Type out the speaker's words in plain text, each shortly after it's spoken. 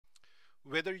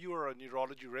Whether you are a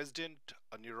neurology resident,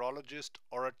 a neurologist,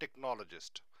 or a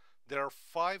technologist, there are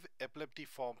 5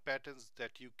 epileptiform patterns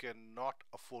that you cannot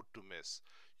afford to miss.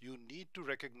 You need to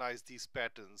recognize these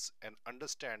patterns and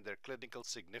understand their clinical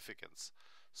significance.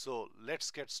 So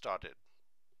let's get started.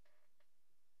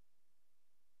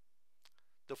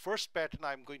 The first pattern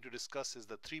I'm going to discuss is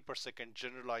the 3 per second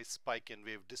generalized spike and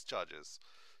wave discharges.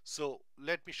 So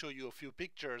let me show you a few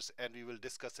pictures and we will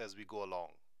discuss as we go along.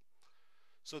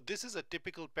 So this is a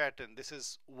typical pattern. This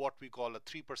is what we call a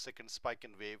 3 per second spike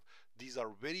and wave. These are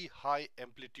very high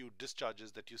amplitude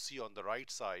discharges that you see on the right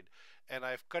side, and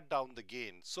I've cut down the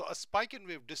gain. So a spike and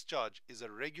wave discharge is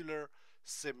a regular,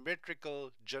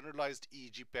 symmetrical, generalized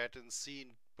EEG pattern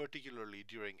seen particularly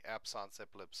during absence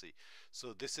epilepsy.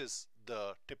 So this is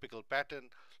the typical pattern.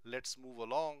 Let's move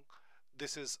along.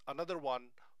 This is another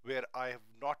one where I have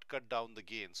not cut down the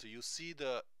gain. So you see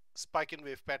the spike and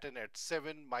wave pattern at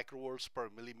 7 microvolts per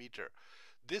millimeter.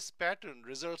 This pattern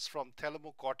results from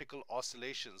thalamocortical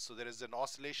oscillations. So there is an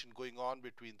oscillation going on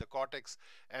between the cortex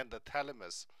and the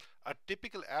thalamus. A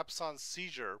typical absence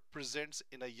seizure presents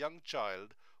in a young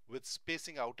child with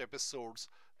spacing out episodes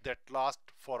that last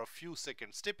for a few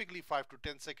seconds. Typically 5 to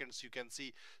 10 seconds. You can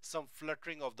see some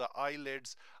fluttering of the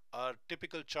eyelids. A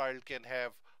typical child can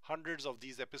have hundreds of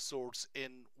these episodes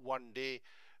in one day.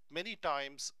 Many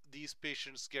times these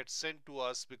patients get sent to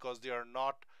us because they are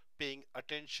not paying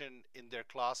attention in their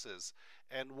classes,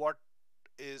 and what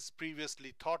is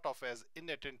previously thought of as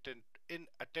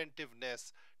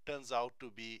inattentiveness turns out to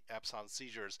be absence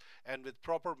seizures. And with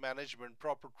proper management,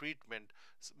 proper treatment,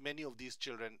 many of these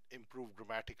children improve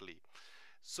dramatically.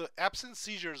 So absence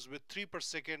seizures with 3 per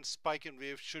second spike and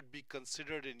wave should be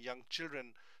considered in young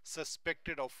children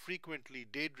suspected of frequently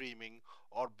daydreaming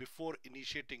or before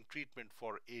initiating treatment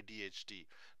for ADHD.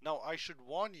 Now I should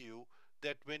warn you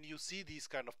that when you see these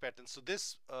kind of patterns, so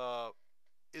this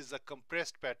is a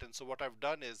compressed pattern. So what I've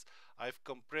done is I've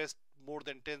compressed more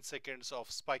than 10 seconds of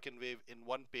spike and wave in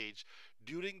one page.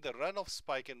 During the run of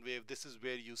spike and wave, this is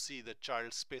where you see the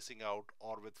child spacing out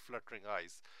or with fluttering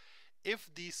eyes. If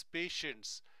these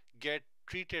patients get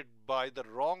treated by the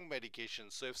wrong medication,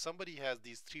 so if somebody has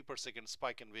these 3 per second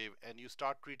spike and wave and you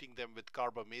start treating them with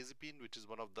carbamazepine, which is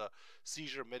one of the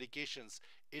seizure medications,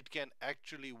 it can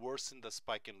actually worsen the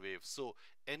spike and wave. So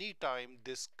anytime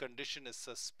this condition is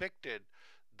suspected,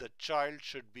 the child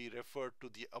should be referred to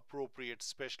the appropriate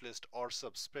specialist or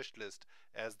subspecialist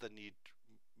as the need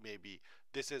may be.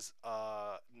 This is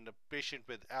a patient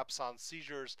with absence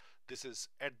seizures. This is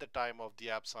at the time of the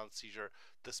absence seizure.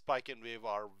 The spike and wave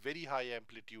are very high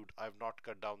amplitude. I've not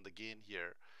cut down the gain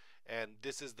here. And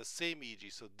this is the same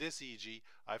EEG. So this EEG,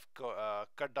 I've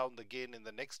cut down the gain in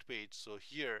the next page. So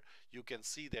here you can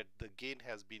see that the gain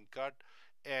has been cut.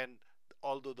 And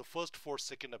although the first 4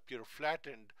 seconds appear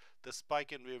flattened, the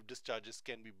spike and wave discharges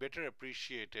can be better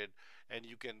appreciated, and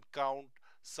you can count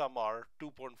some are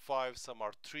 2.5, some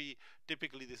are 3.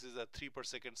 Typically this is a 3 per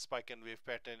second spike and wave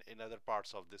pattern in other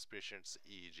parts of this patient's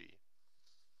EEG.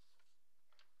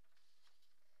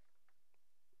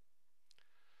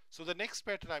 So the next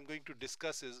pattern I'm going to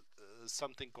discuss is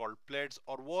something called PLEDS,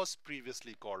 or was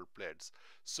previously called PLEDS.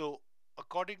 So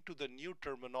according to the new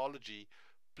terminology,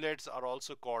 PLEDS are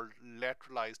also called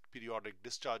lateralized periodic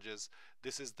discharges.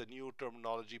 This is the new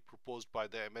terminology proposed by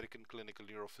the American Clinical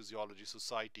Neurophysiology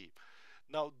Society.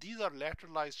 Now, these are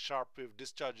lateralized sharp wave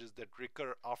discharges that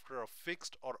recur after a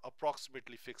fixed or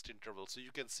approximately fixed interval. So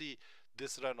you can see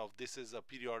this run of this is a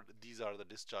period. These are the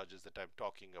discharges that I'm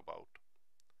talking about,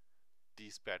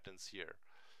 these patterns here.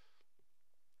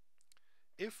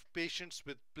 If patients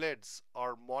with PLEDS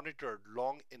are monitored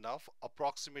long enough,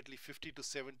 approximately 50 to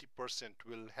 70%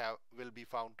 will be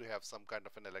found to have some kind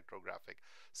of an electrographic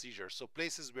seizure. So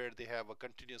places where they have a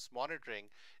continuous monitoring,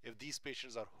 if these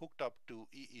patients are hooked up to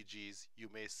EEGs, you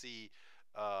may see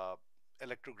uh,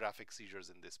 electrographic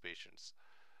seizures in these patients.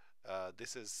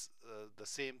 This is the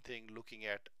same thing looking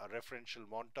at a referential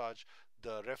montage.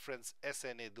 The reference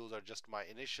SNA, those are just my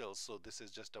initials, so this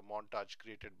is just a montage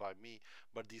created by me,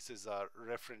 but this is a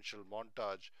referential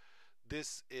montage.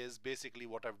 This is basically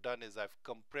what I've done is I've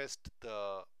compressed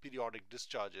the periodic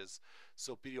discharges,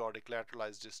 so periodic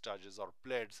lateralized discharges or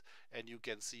PLEDs, and you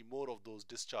can see more of those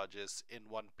discharges in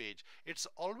one page. It's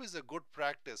always a good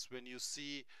practice when you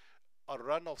see a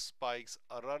run of spikes,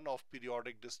 a run of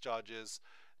periodic discharges,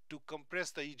 to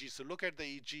compress the EEG. So look at the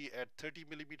EEG at 30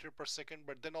 millimeter per second,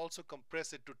 but then also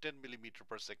compress it to 10 millimeter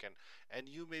per second, and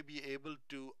you may be able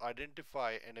to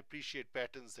identify and appreciate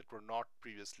patterns that were not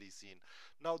previously seen.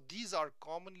 Now, these are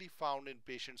commonly found in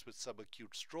patients with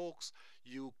subacute strokes.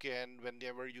 You can,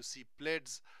 whenever you see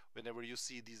PLEDs, Whenever you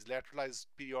see these lateralized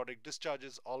periodic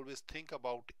discharges, always think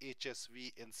about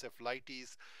HSV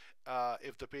encephalitis.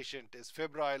 If the patient is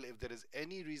febrile, if there is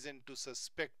any reason to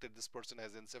suspect that this person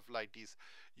has encephalitis,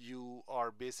 you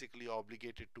are basically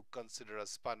obligated to consider a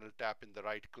spinal tap in the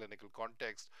right clinical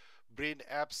context. Brain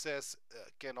abscess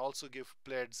can also give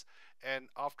PLEDS, and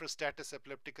after status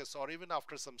epilepticus or even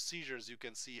after some seizures, you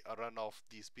can see a run of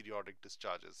these periodic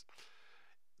discharges.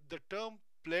 The term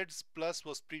PLEDS plus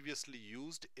was previously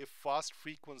used if fast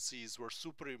frequencies were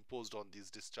superimposed on these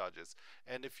discharges.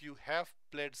 And if you have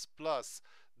PLEDS plus,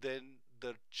 then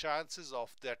the chances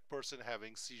of that person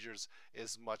having seizures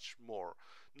is much more.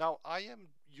 Now, I am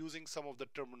using some of the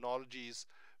terminologies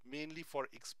mainly for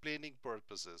explaining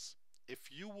purposes. If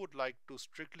you would like to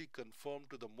strictly conform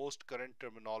to the most current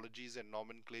terminologies and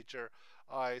nomenclature,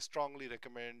 I strongly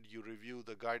recommend you review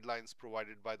the guidelines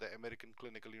provided by the American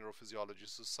Clinical Neurophysiology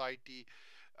Society.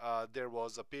 There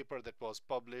was a paper that was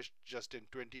published just in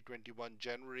 2021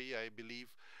 January, I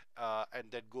believe,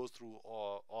 and that goes through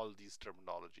all these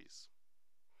terminologies.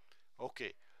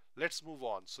 Okay, let's move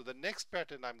on. So the next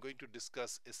pattern I'm going to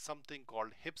discuss is something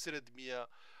called hypsarrythmia.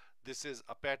 This is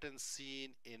a pattern seen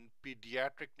in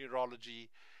pediatric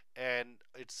neurology, and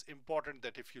it's important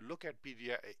that if you look at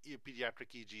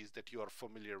pediatric EEGs that you are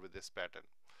familiar with this pattern.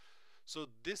 So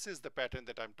this is the pattern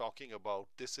that I'm talking about.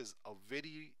 This is a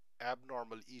very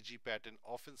abnormal EEG pattern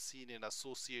often seen in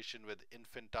association with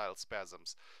infantile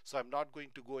spasms. So I'm not going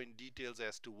to go in details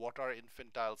as to what are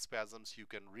infantile spasms. You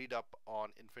can read up on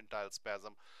infantile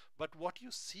spasm. But what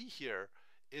you see here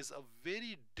is a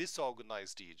very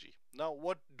disorganized EEG. Now,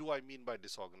 what do I mean by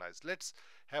disorganized? Let's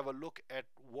have a look at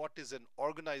what is an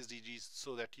organized EEG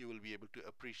so that you will be able to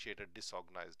appreciate a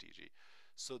disorganized EEG.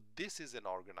 So this is an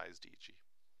organized EEG.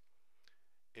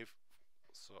 If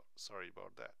so, sorry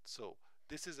about that. So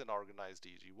this is an organized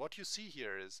EEG. What you see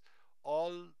here is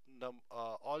all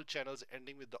all channels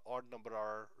ending with the odd number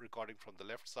are recording from the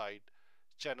left side.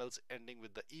 Channels ending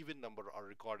with the even number are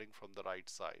recording from the right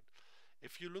side.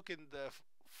 If you look in the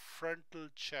frontal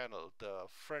channel, the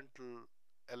frontal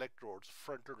electrodes,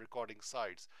 frontal recording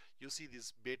sites, you see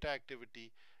this beta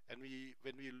activity, and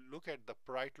when we look at the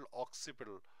parietal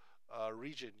occipital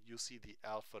region, you see the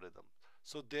alpha rhythm.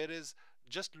 So there is,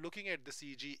 just looking at this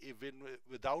EEG, even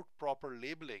without proper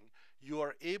labeling, you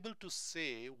are able to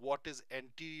say what is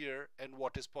anterior and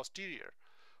what is posterior.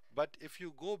 But if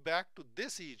you go back to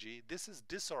this EEG, this is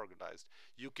disorganized.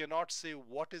 You cannot say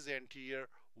what is anterior,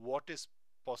 what is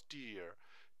posterior.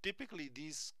 Typically,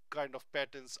 these kind of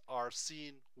patterns are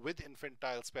seen with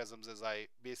infantile spasms, as I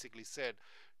basically said,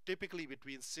 typically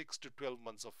between 6 to 12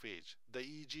 months of age. The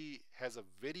EEG has a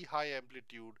very high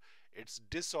amplitude. It's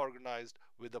disorganized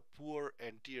with a poor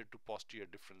anterior to posterior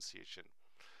differentiation.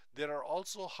 There are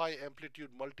also high amplitude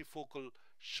multifocal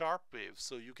sharp waves,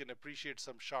 so you can appreciate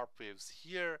some sharp waves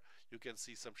here, you can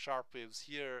see some sharp waves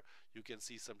here, you can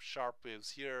see some sharp waves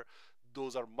here.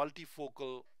 Those are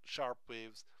multifocal sharp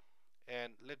waves.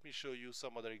 And let me show you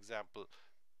some other example.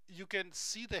 You can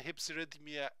see the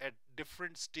hypsarrythmia at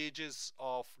different stages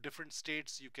of different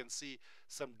states. You can see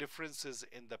some differences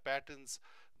in the patterns.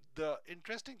 The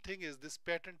interesting thing is this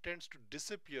pattern tends to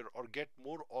disappear or get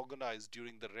more organized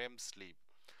during the REM sleep.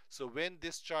 So when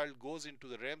this child goes into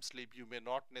the REM sleep, you may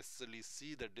not necessarily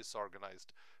see the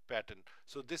disorganized pattern.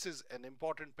 So this is an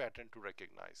important pattern to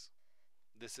recognize.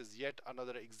 This is yet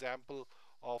another example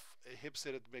of a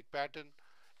hypsarrhythmic pattern,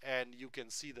 and you can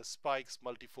see the spikes,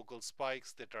 multifocal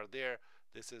spikes that are there.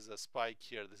 This is a spike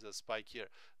here, this is a spike here.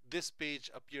 This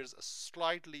page appears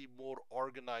slightly more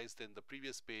organized than the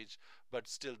previous page, but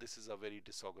still this is a very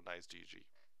disorganized EEG.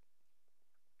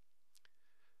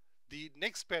 The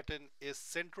next pattern is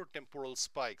centrotemporal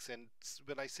spikes, and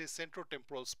when I say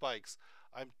centrotemporal spikes,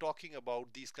 I'm talking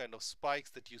about these kind of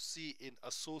spikes that you see in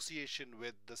association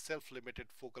with the self-limited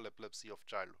focal epilepsy of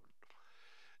childhood.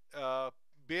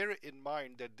 Bear in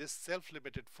mind that this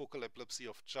self-limited focal epilepsy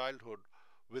of childhood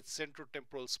with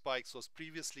centrotemporal spikes was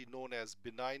previously known as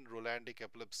benign Rolandic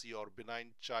epilepsy or benign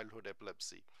childhood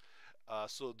epilepsy.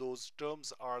 So those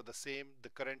terms are the same. The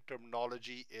current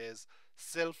terminology is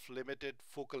self-limited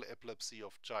focal epilepsy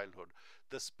of childhood.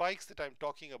 The spikes that I'm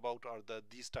talking about are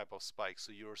these type of spikes.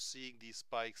 So you're seeing these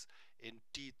spikes in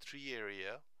T3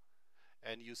 area,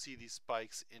 and you see these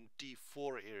spikes in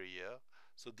T4 area.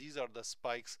 So these are the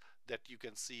spikes that you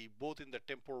can see both in the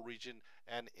temporal region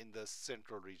and in the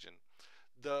central region.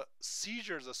 The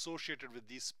seizures associated with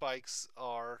these spikes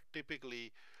are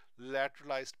typically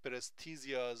lateralized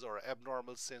paresthesias or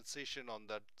abnormal sensation on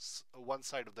the one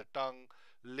side of the tongue,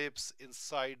 lips,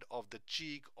 inside of the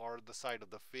cheek or the side of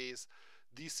the face.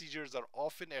 These seizures are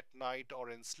often at night or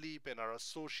in sleep and are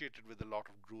associated with a lot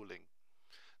of drooling.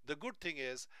 The good thing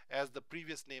is, as the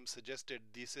previous name suggested,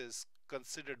 this is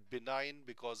considered benign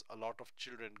because a lot of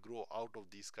children grow out of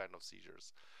these kind of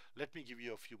seizures. Let me give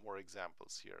you a few more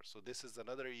examples here. So this is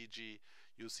another EEG.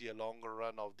 You see a longer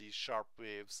run of these sharp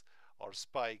waves or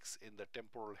spikes in the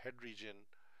temporal head region.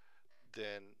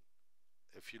 Then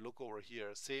if you look over here,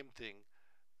 same thing,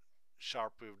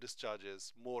 sharp wave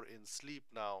discharges, more in sleep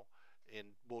now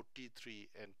in both T3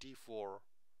 and T4.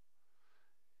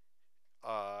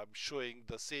 I'm showing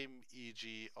the same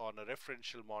EEG on a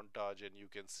referential montage, and you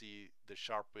can see the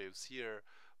sharp waves here,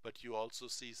 but you also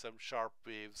see some sharp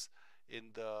waves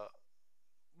in the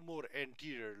more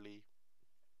anteriorly.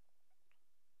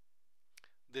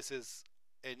 This is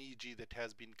an EEG that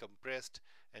has been compressed,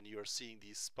 and you're seeing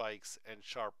these spikes and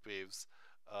sharp waves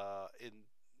in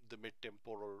the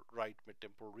mid-temporal, right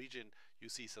mid-temporal region. You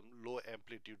see some low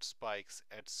amplitude spikes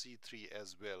at C3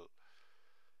 as well.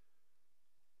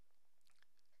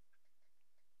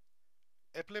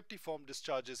 Epileptiform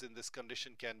discharges in this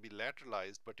condition can be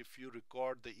lateralized, but if you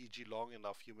record the EEG long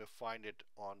enough, you may find it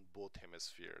on both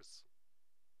hemispheres.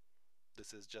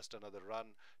 This is just another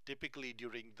run. Typically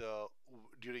during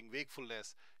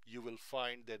wakefulness, you will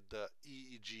find that the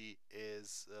EEG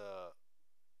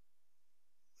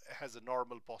has a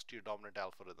normal posterior dominant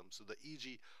alpha rhythm. So the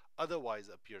EEG otherwise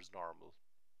appears normal.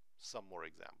 Some more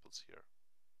examples here.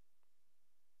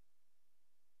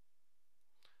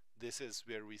 This is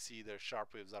where we see the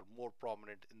sharp waves are more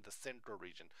prominent in the central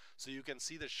region. So you can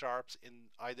see the sharps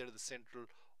in either the central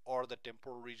or the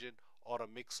temporal region, or a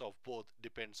mix of both,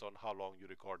 depends on how long you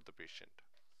record the patient.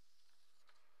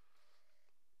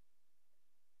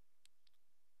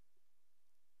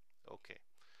 Okay,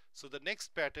 so the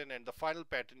next pattern and the final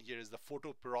pattern here is the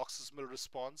photoparoxysmal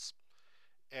response.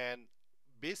 And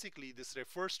basically this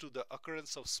refers to the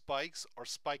occurrence of spikes or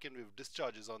spike and wave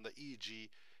discharges on the EEG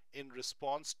in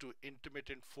response to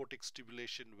intermittent photic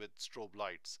stimulation with strobe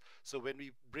lights. So when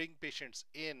we bring patients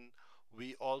in,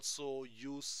 we also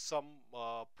use some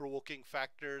provoking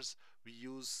factors. We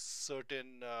use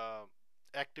certain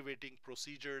activating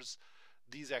procedures.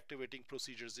 These activating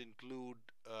procedures include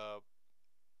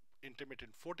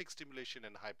intermittent photic stimulation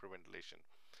and hyperventilation.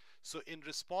 So in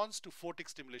response to photic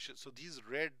stimulation, so these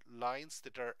red lines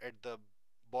that are at the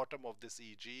bottom of this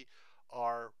EEG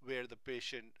are where the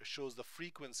patient shows the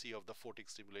frequency of the photic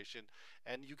stimulation.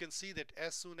 And you can see that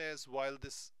as soon as while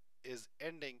this is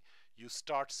ending, you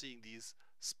start seeing these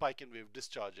spike and wave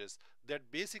discharges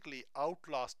that basically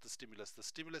outlast the stimulus. The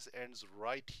stimulus ends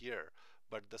right here,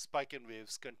 but the spike and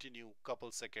waves continue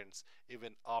couple seconds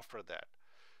even after that.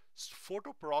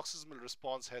 Photoparoxysmal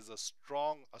response has a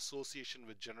strong association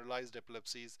with generalized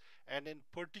epilepsies, and in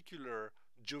particular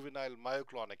juvenile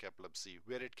myoclonic epilepsy,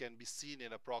 where it can be seen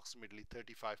in approximately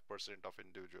 35% of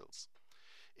individuals.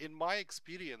 In my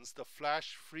experience, the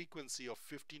flash frequency of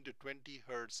 15 to 20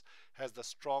 hertz has the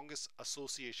strongest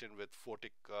association with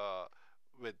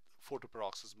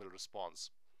photoparoxysmal response.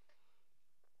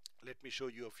 Let me show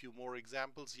you a few more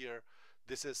examples here.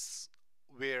 This is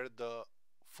where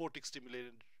photic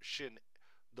stimulation,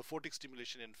 the photic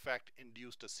stimulation in fact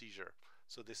induced a seizure.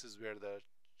 So this is where the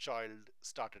child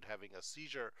started having a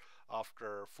seizure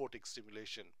after photic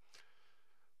stimulation.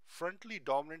 Frontally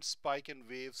dominant spike and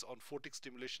waves on photic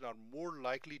stimulation are more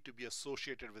likely to be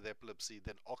associated with epilepsy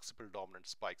than occipital dominant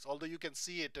spikes. Although you can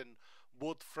see it in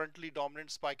both frontally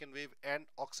dominant spike and wave and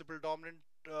occipital dominant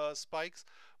spikes,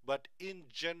 but in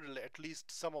general, at least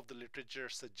some of the literature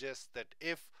suggests that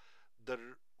if the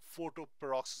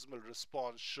photoparoxysmal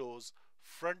response shows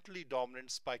frontally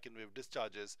dominant spike and wave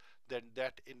discharges, then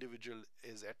that individual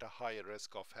is at a higher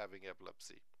risk of having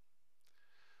epilepsy.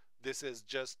 This is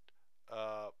just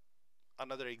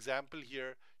another example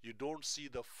here. You don't see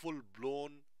the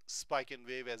full-blown spike and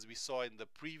wave as we saw in the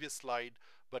previous slide,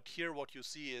 but here what you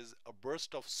see is a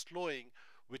burst of slowing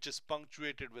which is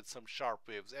punctuated with some sharp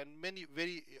waves, and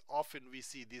very often we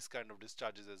see these kind of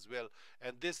discharges as well,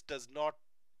 and this does not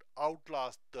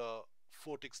outlast the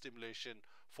photic stimulation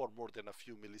for more than a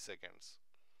few milliseconds.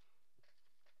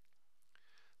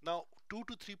 Now, 2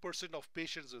 to 3% of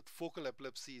patients with focal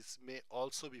epilepsies may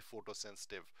also be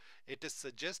photosensitive. It is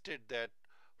suggested that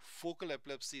focal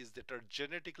epilepsies that are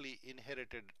genetically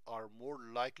inherited are more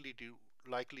likely to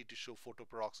show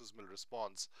photoparoxysmal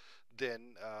response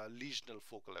than lesional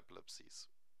focal epilepsies.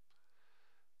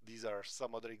 These are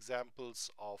some other examples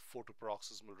of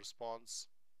photoparoxysmal response.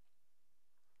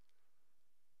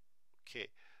 Okay,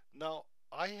 now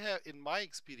in my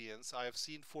experience, I have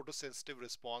seen photosensitive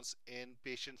response in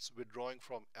patients withdrawing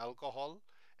from alcohol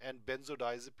and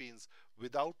benzodiazepines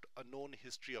without a known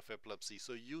history of epilepsy.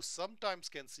 So you sometimes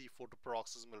can see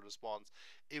photoparoxysmal response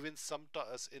even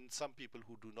sometimes in some people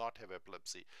who do not have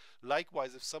epilepsy.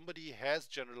 Likewise, if somebody has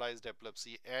generalized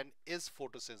epilepsy and is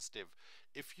photosensitive,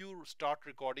 if you start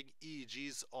recording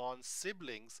EEGs on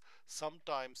siblings,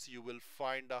 sometimes you will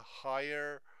find a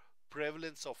higher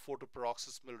prevalence of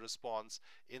photoparoxysmal response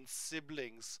in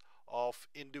siblings of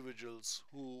individuals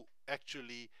who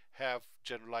actually have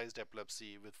generalized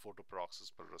epilepsy with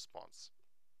photoparoxysmal response.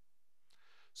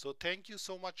 So thank you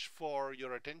so much for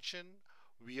your attention.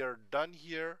 We are done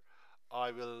here.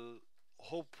 I will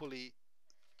hopefully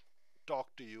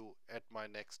talk to you at my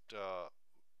next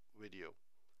video.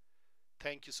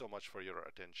 Thank you so much for your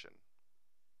attention.